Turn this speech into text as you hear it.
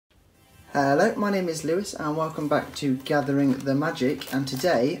Hello, my name is Lewis and welcome back to Gathering the Magic, and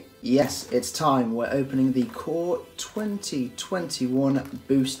today, yes, it's time, we're opening the Core 2021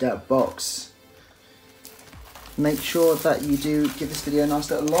 booster box. Make sure that you do give this video a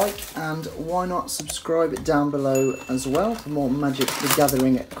nice little like, and why not subscribe down below as well for more Magic the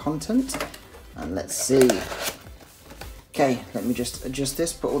Gathering content. And let's see. Okay, let me just adjust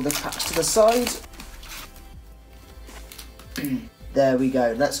this, put all the packs to the side. There we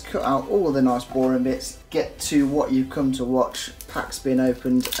go, let's cut out all the nice boring bits, get to what you've come to watch, packs being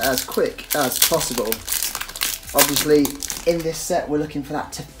opened as quick as possible. Obviously, in this set we're looking for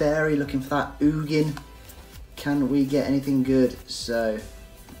that Teferi, looking for that UGIN. Can we get anything good? So,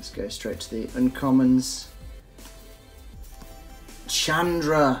 let's go straight to the uncommons.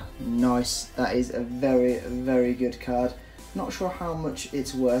 Chandra, nice, that is a very, very good card. Not sure how much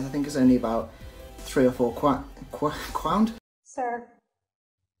it's worth, I think it's only about 3 or 4 £. Sir,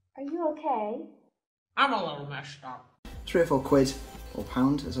 are you okay? I'm a little messed up. 3 or 4 quid, or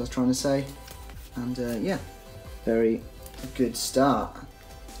pound as I was trying to say. And yeah, very good start.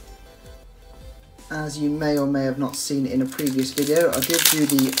 As you may or may have not seen in a previous video, I did do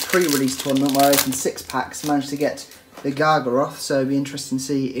the pre-release tournament where I opened 6 packs, managed to get the Gargaroth, so it'll be interesting to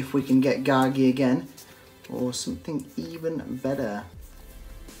see if we can get Gargi again, or something even better.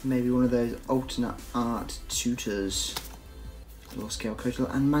 Maybe one of those alternate art tutors. Law Scale Coastal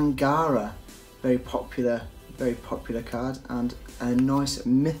and Mangara, very popular card, and a nice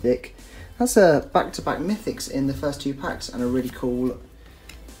mythic. That's a back-to-back mythics in the first 2 packs, and a really cool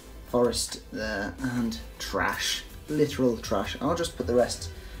forest there, and trash, literal trash. I'll just put the rest.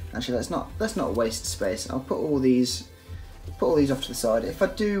 Actually, let's not waste space. I'll put all these off to the side. If I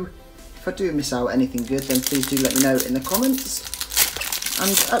do miss out anything good, then please do let me know in the comments.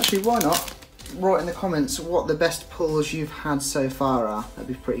 And actually, why not? Write in the comments what the best pulls you've had so far are. That'd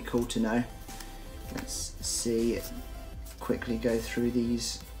be pretty cool to know. Let's see, quickly go through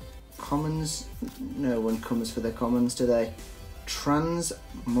these commons. No one comes for the commons, do they?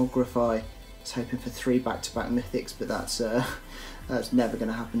 Transmogrify. I was hoping for 3 back-to-back mythics, but that's never going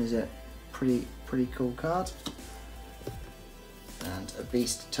to happen, is it? Pretty cool card. And a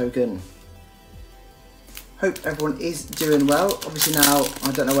beast token. Hope everyone is doing well. Obviously now,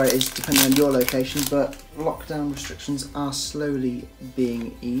 I don't know where it is depending on your location, but lockdown restrictions are slowly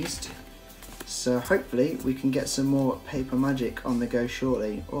being eased. So hopefully we can get some more paper magic on the go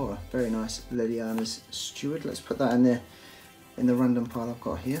shortly. Oh, very nice Liliana's Steward. Let's put that in the random pile I've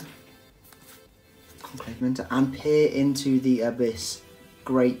got here. Conclave Mentor and Peer into the Abyss.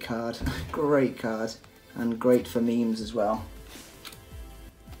 Great card, great card, and great for memes as well.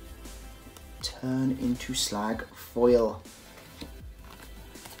 Turn into Slag Foil.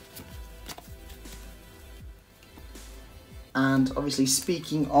 And obviously,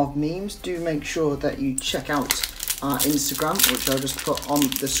 speaking of memes, do make sure that you check out our Instagram, which I'll just put on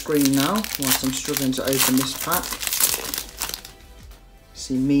the screen now whilst I'm struggling to open this pack.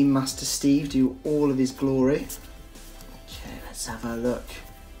 See Meme Master Steve do all of his glory. Okay, let's have a look.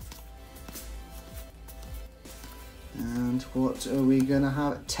 And what are we gonna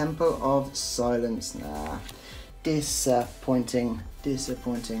have? Temple of Silence. Nah, disappointing.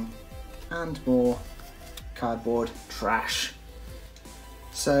 And more cardboard trash.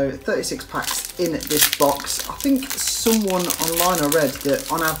 So 36 packs in this box. I think someone online I read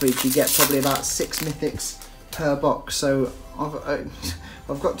that on average you get probably about 6 mythics per box. So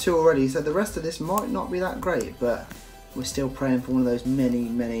I've got 2 already. So the rest of this might not be that great, but we're still praying for one of those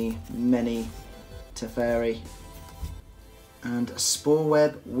many Teferi. And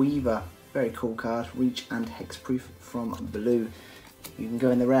Sporeweb Weaver, very cool card, reach and hexproof from blue. You can go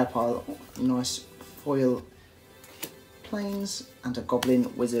in the rare pile. Nice foil planes and a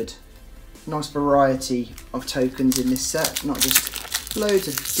goblin wizard. Nice variety of tokens in this set, not just loads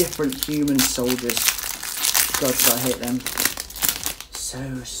of different human soldiers. God, did I hate them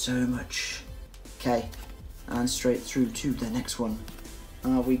so much. Okay, and straight through to the next one.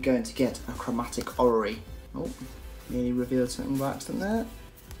 Are we going to get a chromatic orrery? Oh, nearly revealed something by accident there.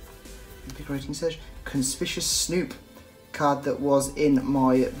 Invigorating Surge. Conspicuous Snoop, card that was in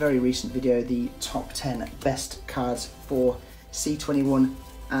my very recent video, the top 10 best cards for C21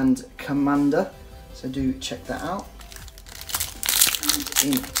 and Commander. So do check that out. And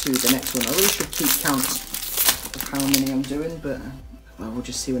into the next one. I really should keep count of how many I'm doing, but well, we'll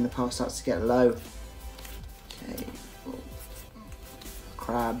just see when the pile starts to get low. Okay.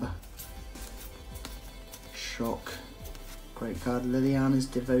 Crab. Shock. Great card. Liliana's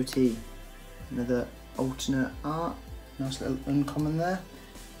Devotee. Another alternate art. Nice little uncommon there.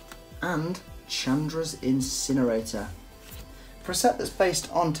 And Chandra's Incinerator. For a set that's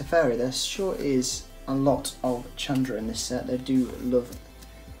based on Teferi, there sure is a lot of Chandra in this set. They do love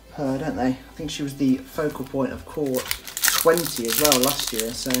her, don't they? I think she was the focal point of Core 20 as well last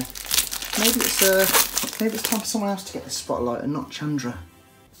year, so maybe it's time for someone else to get the spotlight and not Chandra.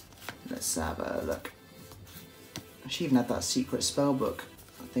 Let's have a look. She even had that secret spellbook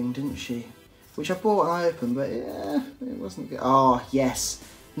thing, didn't she? Which I bought and I opened, but yeah, it wasn't good. Oh yes,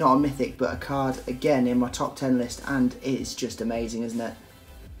 not a mythic, but a card again in my top 10 list, and it's just amazing, isn't it?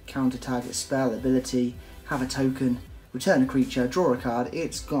 Counter target spell, ability, have a token, return a creature, draw a card.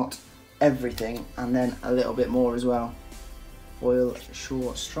 It's got everything, and then a little bit more as well. Foil,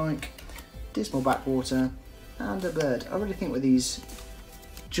 short strike, dismal backwater, and a bird. I really think with these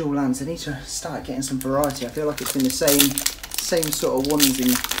dual lands, they need to start getting some variety. I feel like it's been the same sort of ones in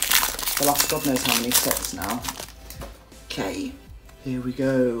the last God knows how many sets now. Okay, here we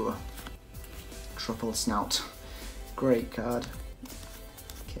go. Truffle Snout, great card.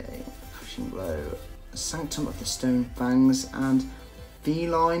 Okay, Pushing Blow, Sanctum of the Stone Fangs, and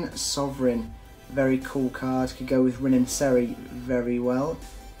Feline Sovereign. Very cool card. Could go with Rin and Seri very well.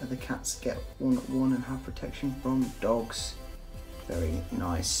 The cats get 1/1 and have protection from dogs. Very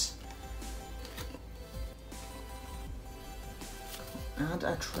nice. And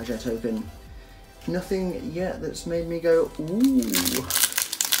a treasure token. Nothing yet that's made me go ooh.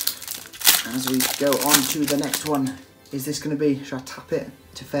 As we go on to the next one, is this going to be? Should I tap it?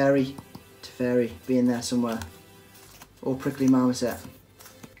 Teferi, Teferi, be in there somewhere. Or Prickly Marmoset.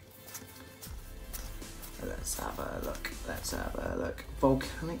 Let's have a look. Let's have a look.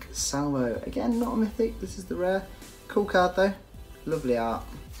 Volcanic Salvo. Again, not a mythic. This is the rare. Cool card though. Lovely art.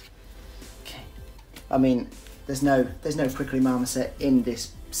 Okay. I mean, there's no Prickly Marmoset in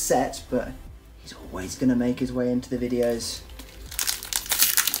this set, but he's always going to make his way into the videos.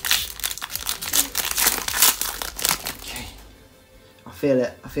 Okay. I feel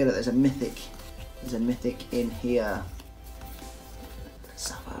it. I feel it. There's a mythic. There's a mythic in here. Let's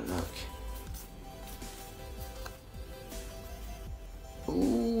have a look.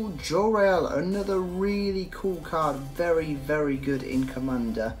 Ooh, Jor-El, another really cool card. Very, very good in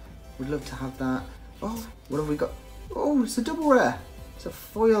Commander. Would love to have that. Oh, what have we got? Oh, it's a double rare. It's a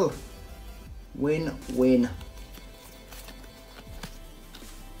foil. Win-win.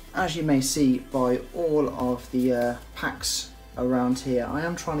 As you may see by all of the packs around here, I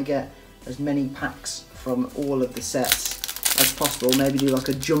am trying to get as many packs from all of the sets as possible. Maybe do like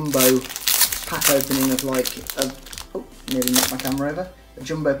a jumbo pack opening of like oh, nearly knocked my camera over. A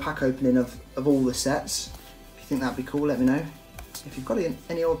jumbo pack opening of all the sets. If you think that'd be cool, let me know. If you've got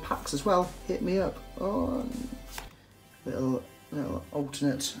any old packs as well, hit me up. Oh, little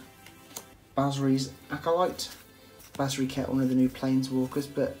alternate Basri's Acolyte. Basri kept one of the new Planeswalkers,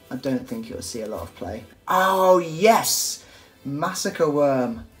 but I don't think it'll see a lot of play. Oh yes! Massacre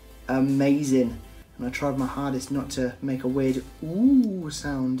Worm. Amazing. And I tried my hardest not to make a weird ooh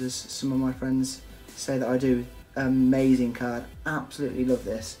sound, as some of my friends say that I do. Amazing card. Absolutely love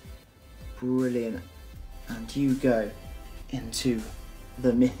this. Brilliant. And you go into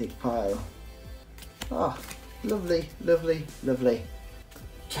the mythic pile. Oh, lovely, lovely, lovely.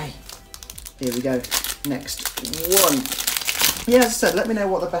 Okay, here we go. Next one. Yeah, as I said, let me know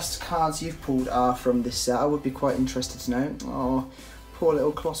what the best cards you've pulled are from this set. I would be quite interested to know. Oh, poor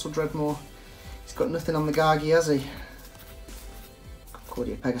little Colossal Dreadmore. He's got nothing on the Gargi, has he?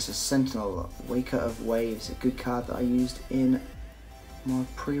 Concordia Pegasus Sentinel, Waker of Waves, a good card that I used in my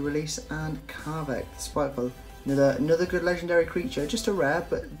pre-release, and Karvek, Spiteful, another good legendary creature, just a rare,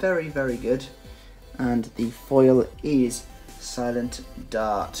 but very, very good. And the foil is Silent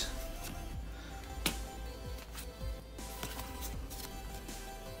Dart.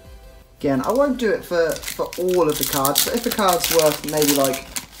 Again, I won't do it for all of the cards, but if the card's worth maybe like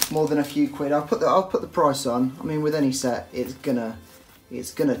more than a few quid, I'll put the price on. I mean, with any set, it's gonna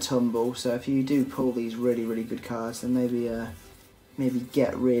tumble. So if you do pull these really, really good cards, then maybe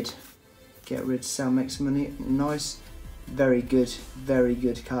get rid, sell, make some money. Nice, very good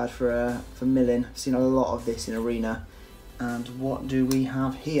card for milling. I've seen a lot of this in Arena. And what do we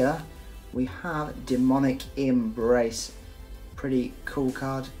have here? We have Demonic Embrace. Pretty cool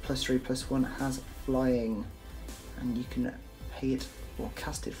card. +3/+1, has flying, and you can pay it or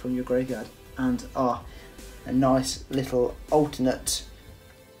cast it from your graveyard. And a nice little alternate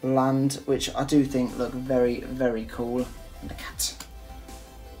land, which I do think look very, very cool. And a cat.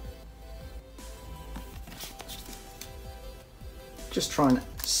 Just try and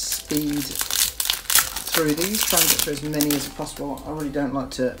speed through these, try and get through as many as possible. I really don't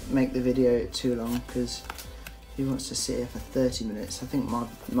like to make the video too long, because who wants to sit here for 30 minutes? I think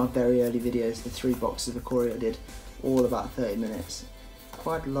my very early videos, the 3 boxes of Ikoria I did, all about 30 minutes.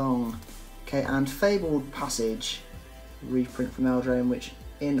 Quite long. Okay, and Fabled Passage, reprint from Eldraine, which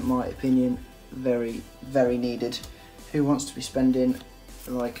in my opinion, very, very needed. Who wants to be spending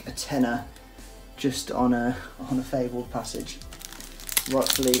like a tenner just on a Fabled Passage?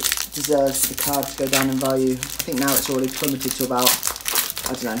 Rightfully deserves the card to go down in value. I think now it's already plummeted to about,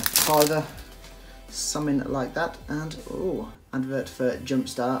 I don't know, $5, something like that. And oh, advert for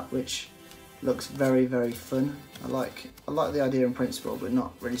Jumpstart, which looks very, very fun. I like the idea in principle, but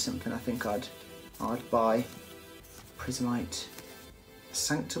not really something I think I'd buy. Prismite,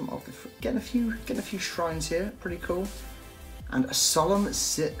 Sanctum of the getting a few shrines here, pretty cool. And a Solemn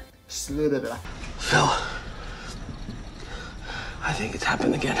Phil, I think it's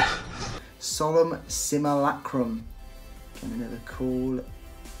happened again. Solemn Simulacrum. Again, another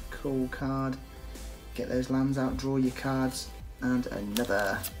cool card. Get those lands out, draw your cards, and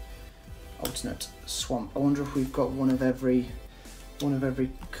another alternate swamp. I wonder if we've got one of every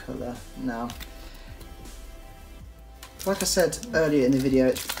colour now. Like I said earlier in the video,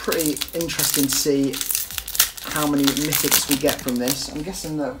 it's pretty interesting to see how many mythics we get from this. I'm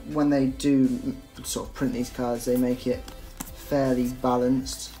guessing that when they do sort of print these cards, they make it fairly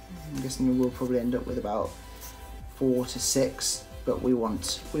balanced. I'm guessing we'll probably end up with about 4 to 6, but we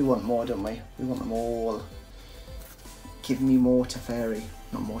want more, don't we? We want them all. Give me more Teferi,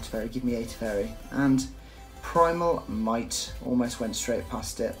 not more Teferi, give me a Teferi. And Primal Might, almost went straight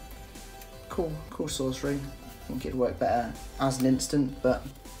past it. Cool sorcery. I think it'd work better as an instant, but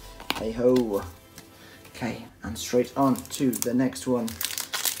hey ho. Okay, and straight on to the next one.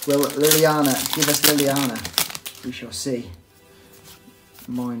 Will Liliana give us Liliana? We shall see.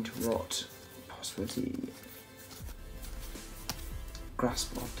 Mind Rot, possibility.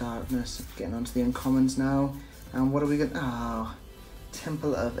 Grasp of Darkness, getting onto the uncommons now. And what are we going to, oh,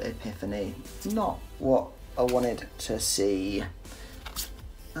 Temple of Epiphany. Not what I wanted to see.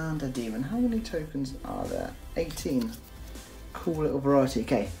 And a demon. How many tokens are there? 18. Cool little variety.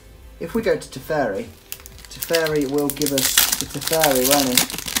 Okay, if we go to Teferi, Teferi will give us the Teferi, won't it?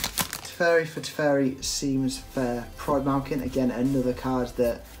 Teferi for Teferi seems fair. Pride Malkin, again, another card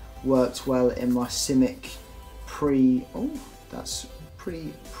that works well in my Simic pre. Oh, that's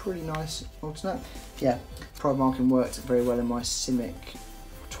pretty nice alternate. Yeah, Pride Malkin worked very well in my Simic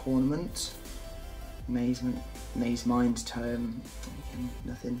tournament. Maze Mind Tome.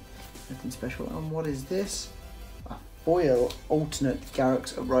 Nothing special. And what is this? A foil alternate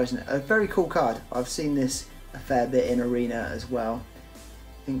Garruk's Uprising. A very cool card. I've seen this a fair bit in Arena as well.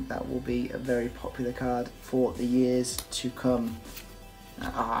 I think that will be a very popular card for the years to come.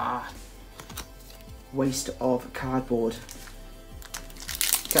 Waste of cardboard.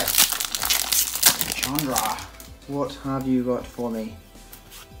 Okay, Chandra, what have you got for me?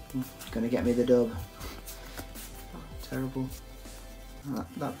 Gonna get me the dub. Oh, terrible.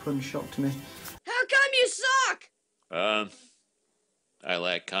 That pun shocked me. How come you suck? I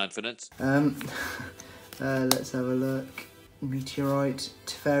lack confidence. Let's have a look. Meteorite,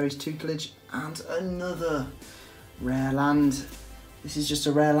 Teferi's Tutelage, and another rare land. This is just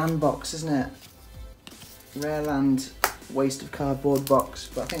a rare land box, isn't it? Rare land, waste of cardboard box,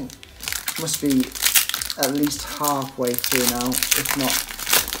 but I think it must be at least halfway through now, if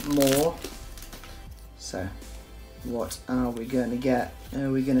not more. So, what are we going to get?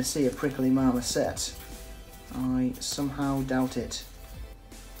 Are we going to see a Prickly Mama set? I somehow doubt it.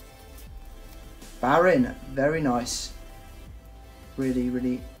 Baron, very nice.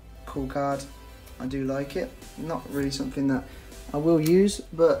 Really cool card. I do like it. Not really something that I will use,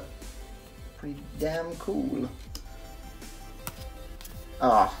 but pretty damn cool.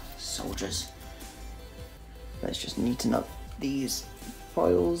 Soldiers. Let's just neaten up these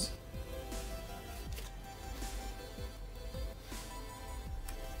files.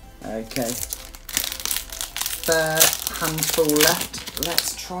 Okay. Fair handful left.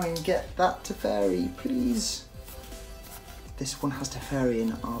 Let's try and get that Teferi, please. If this one has Teferi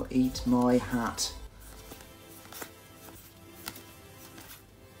in, I'll eat my hat.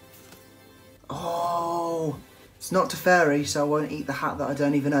 Oh, it's not Teferi, so I won't eat the hat that I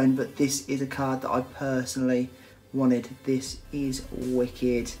don't even own, but this is a card that I personally wanted. This is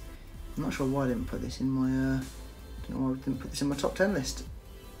wicked. I'm not sure why I didn't put this in my, I don't know why I didn't put this in my top 10 list.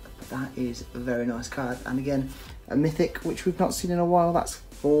 But that is a very nice card. And again, a mythic, which we've not seen in a while. That's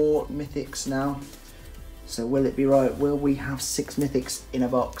 4 mythics now. So will it be right? Will we have 6 mythics in a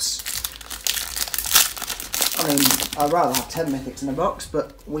box? I mean, I'd rather have 10 mythics in a box,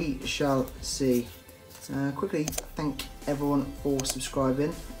 but we shall see. Quickly, thank everyone for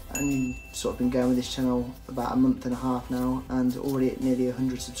subscribing. I've sort of been going with this channel about a month and a half now, and already at nearly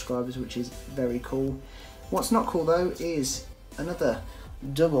 100 subscribers, which is very cool. What's not cool though is another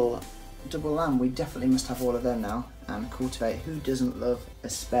double land. We definitely must have all of them now. And cultivate. Who doesn't love a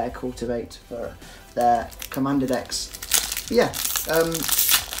spare cultivate for their commander decks? But yeah,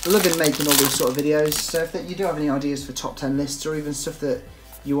 loving making all these sort of videos. So if you do have any ideas for top 10 lists or even stuff that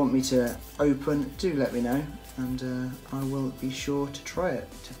you want me to open, do let me know, and I will be sure to try it.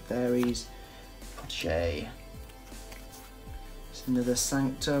 Teferi's Protege. It's another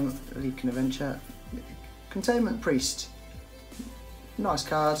Sanctum, Leaking Adventure. Containment Priest. Nice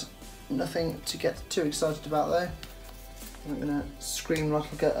card. Nothing to get too excited about though. I'm gonna scream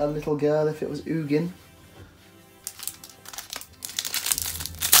like a little girl if it was UGIN.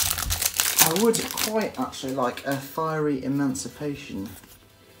 I would quite actually like a Fiery Emancipation.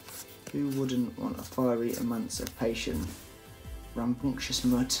 Who wouldn't want a Fiery Emancipation? Rambunctious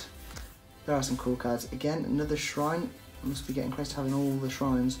Mud. There are some cool cards. Again, another shrine. I must be getting close to having all the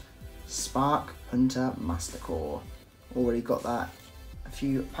shrines. Spark Hunter Mastercore. Already got that a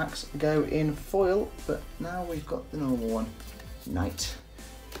few packs ago in foil, but now we've got the normal one. Knight.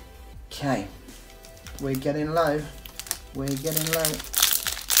 Okay. We're getting low. We're getting low.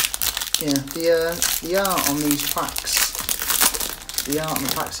 Yeah, the art on these packs, the art on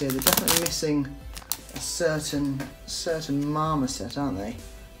the packs here, they're definitely missing a certain marmoset, aren't they?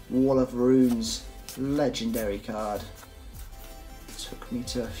 Wall of Runes, legendary card. Took me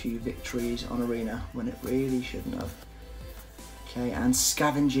to a few victories on Arena when it really shouldn't have. Okay, and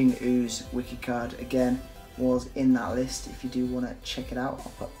Scavenging Ooze, wiki card, again, was in that list. If you do want to check it out,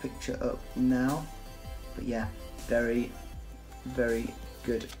 I'll put a picture up now. But yeah, very, very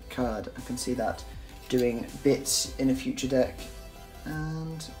good card. I can see that doing bits in a future deck.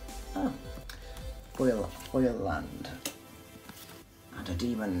 And foil land and a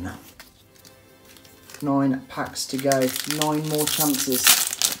demon. 9 packs to go. 9 more chances.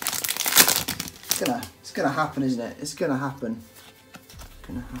 It's gonna happen, isn't it? It's gonna happen. It's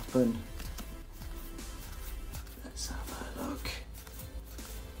gonna happen. Let's have a look.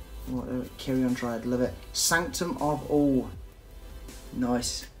 What a Kyrion Triad, love it. Sanctum of All.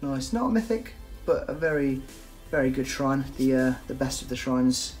 Nice, nice. Not a mythic, but a very, very good shrine. The best of the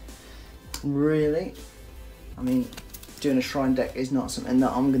shrines, really. I mean, doing a shrine deck is not something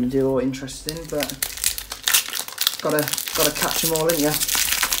that I'm going to do or interested in, but gotta catch them all, ain't ya?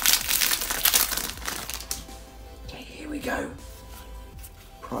 Okay, here we go.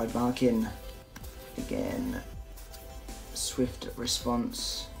 Pride Marking again. Swift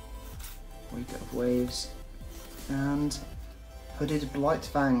Response. Wake of Waves and Hooded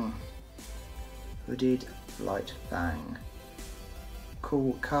Blightfang. Hooded Blightfang.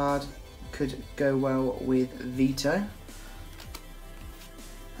 Cool card. Could go well with Veto.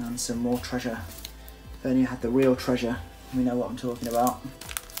 And some more treasure. If only you had the real treasure, we know what I'm talking about.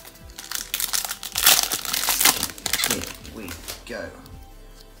 Here we go.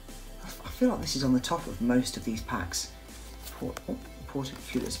 I feel like this is on the top of most of these packs.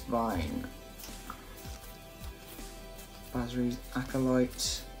 Porticulus Vine. Basri's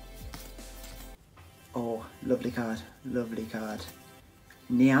Acolyte. Oh, lovely card, lovely card.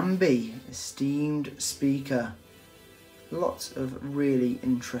 Niambi, Esteemed Speaker. Lots of really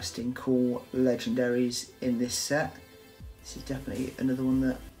interesting, cool legendaries in this set. This is definitely another one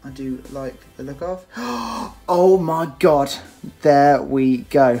that I do like the look of. Oh my god, there we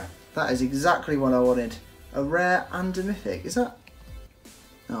go. That is exactly what I wanted. A rare and a mythic, is that?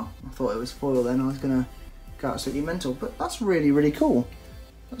 Oh, I thought it was foil then, I was gonna go absolutely mental, but that's really, really cool.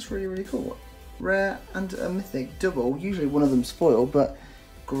 That's really, really cool. Rare and a mythic double, usually one of them's foil, but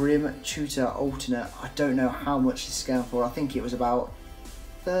Grim Tutor alternate, I don't know how much this is going for. I think it was about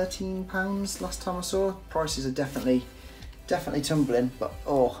 £13 last time I saw. Prices are definitely tumbling, but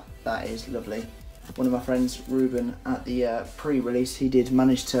oh, that is lovely. One of my friends, Ruben, at the pre-release, he did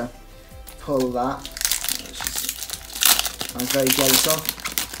manage to pull that, which I was very jealous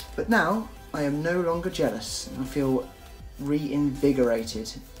of. But now, I am no longer jealous. I feel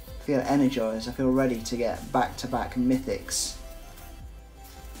reinvigorated, I feel energised, I feel ready to get back-to-back mythics.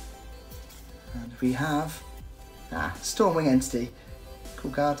 And we have Stormwing Entity,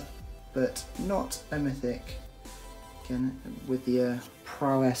 cool card, but not a mythic. Again, with the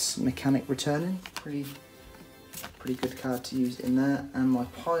prowess mechanic returning, pretty good card to use in there. And my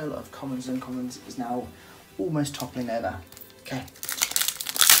pile of commons and uncommons is now almost toppling over. Okay,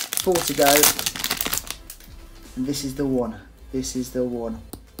 4 to go. And this is the one. This is the one.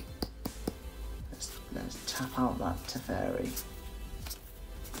 Let's tap out that Teferi.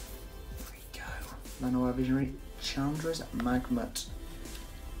 Lanoa Visionary, Chandra's Magmut.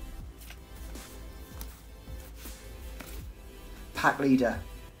 Pack Leader.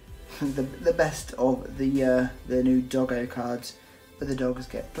 the best of the new doggo cards, but the dogs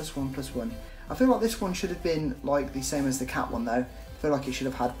get +1/+1. I feel like this one should have been like the same as the cat one though. I feel like it should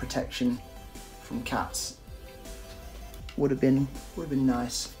have had protection from cats. Would have been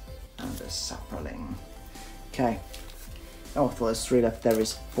nice. And a sapling. Okay. Oh, I thought there's 3 left. There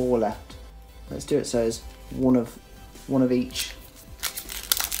is 4 left. Let's do it so it's one of each.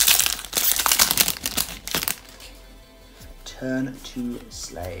 Turn to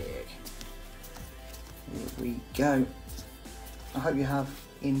Slag. Here we go. I hope you have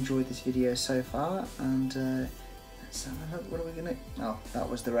enjoyed this video so far, and let's have a look. What are we gonna? Oh, that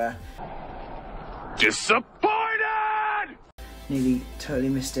was the rare. Disappointed! Nearly totally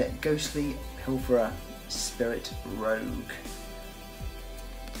missed it. Ghostly Pilferer, Spirit Rogue.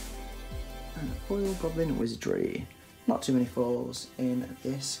 And Foil Goblin Wizardry. Not too many foils in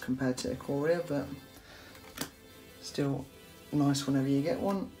this compared to Ikoria, but still nice whenever you get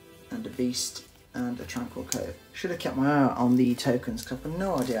one. And a Beast and a Tranquil Cove. Should have kept my eye out on the tokens because I've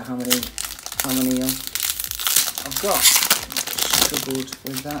no idea how many I've got. Struggled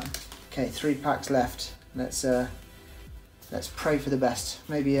with that. Okay, 3 packs left. Let's pray for the best.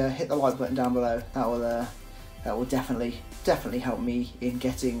 Maybe hit the like button down below. That will definitely help me in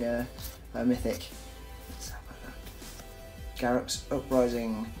getting a mythic. Let's have a look. Garruk's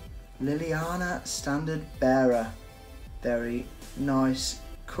Uprising, Liliana Standard Bearer. Very nice,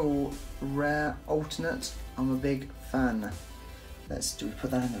 cool, rare alternate. I'm a big fan. Do we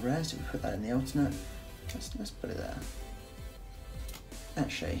put that in the rares? Do we put that in the alternate? Let's put it there.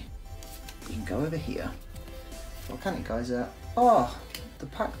 Actually, we can go over here. Volcanic Geyser. Oh, the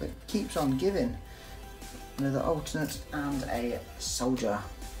pack that keeps on giving. Another alternate and a soldier.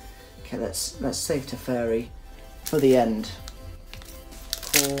 Okay, let's save Teferi for the end.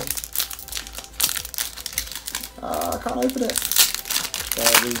 I can't open it.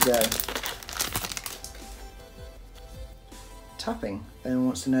 There we go. Tapping. Anyone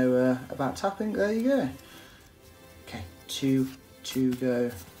wants to know about tapping? There you go. Okay, 2 to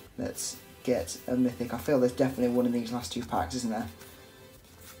go. Let's get a mythic. I feel there's definitely one in these last 2 packs, isn't there?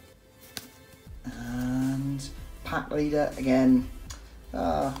 And pack leader again.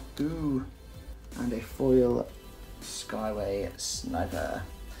 Ooh. And a foil Skyway Sniper.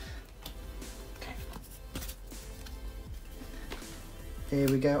 Okay. Here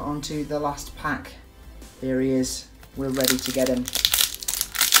we go, on to the last pack. Here he is. We're ready to get him.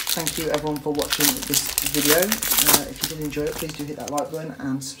 Thank you everyone for watching this video. If you did enjoy it, please do hit that like button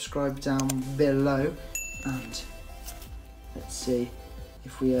and subscribe down below. And let's see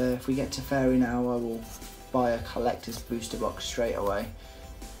if we get to Teferi now. I will buy a collector's booster box straight away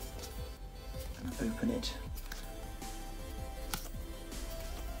and open it.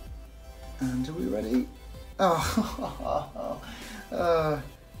 And are we ready? Oh,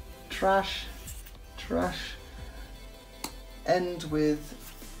 trash. End with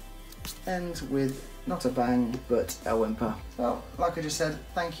not a bang but a whimper. So like I just said,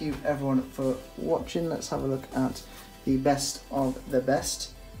 thank you everyone for watching. Let's have a look at the best of the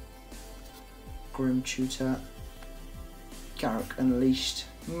best. Grim Tutor, Garruk Unleashed,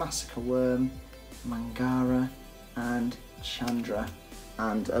 Massacre Worm, Mangara and Chandra,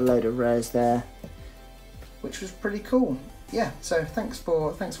 and a load of rares there, which was pretty cool. Yeah, so thanks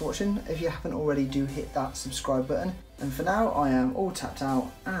for watching. If you haven't already, do hit that subscribe button. And for now, I am all tapped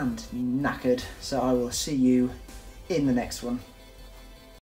out and knackered, so I will see you in the next one.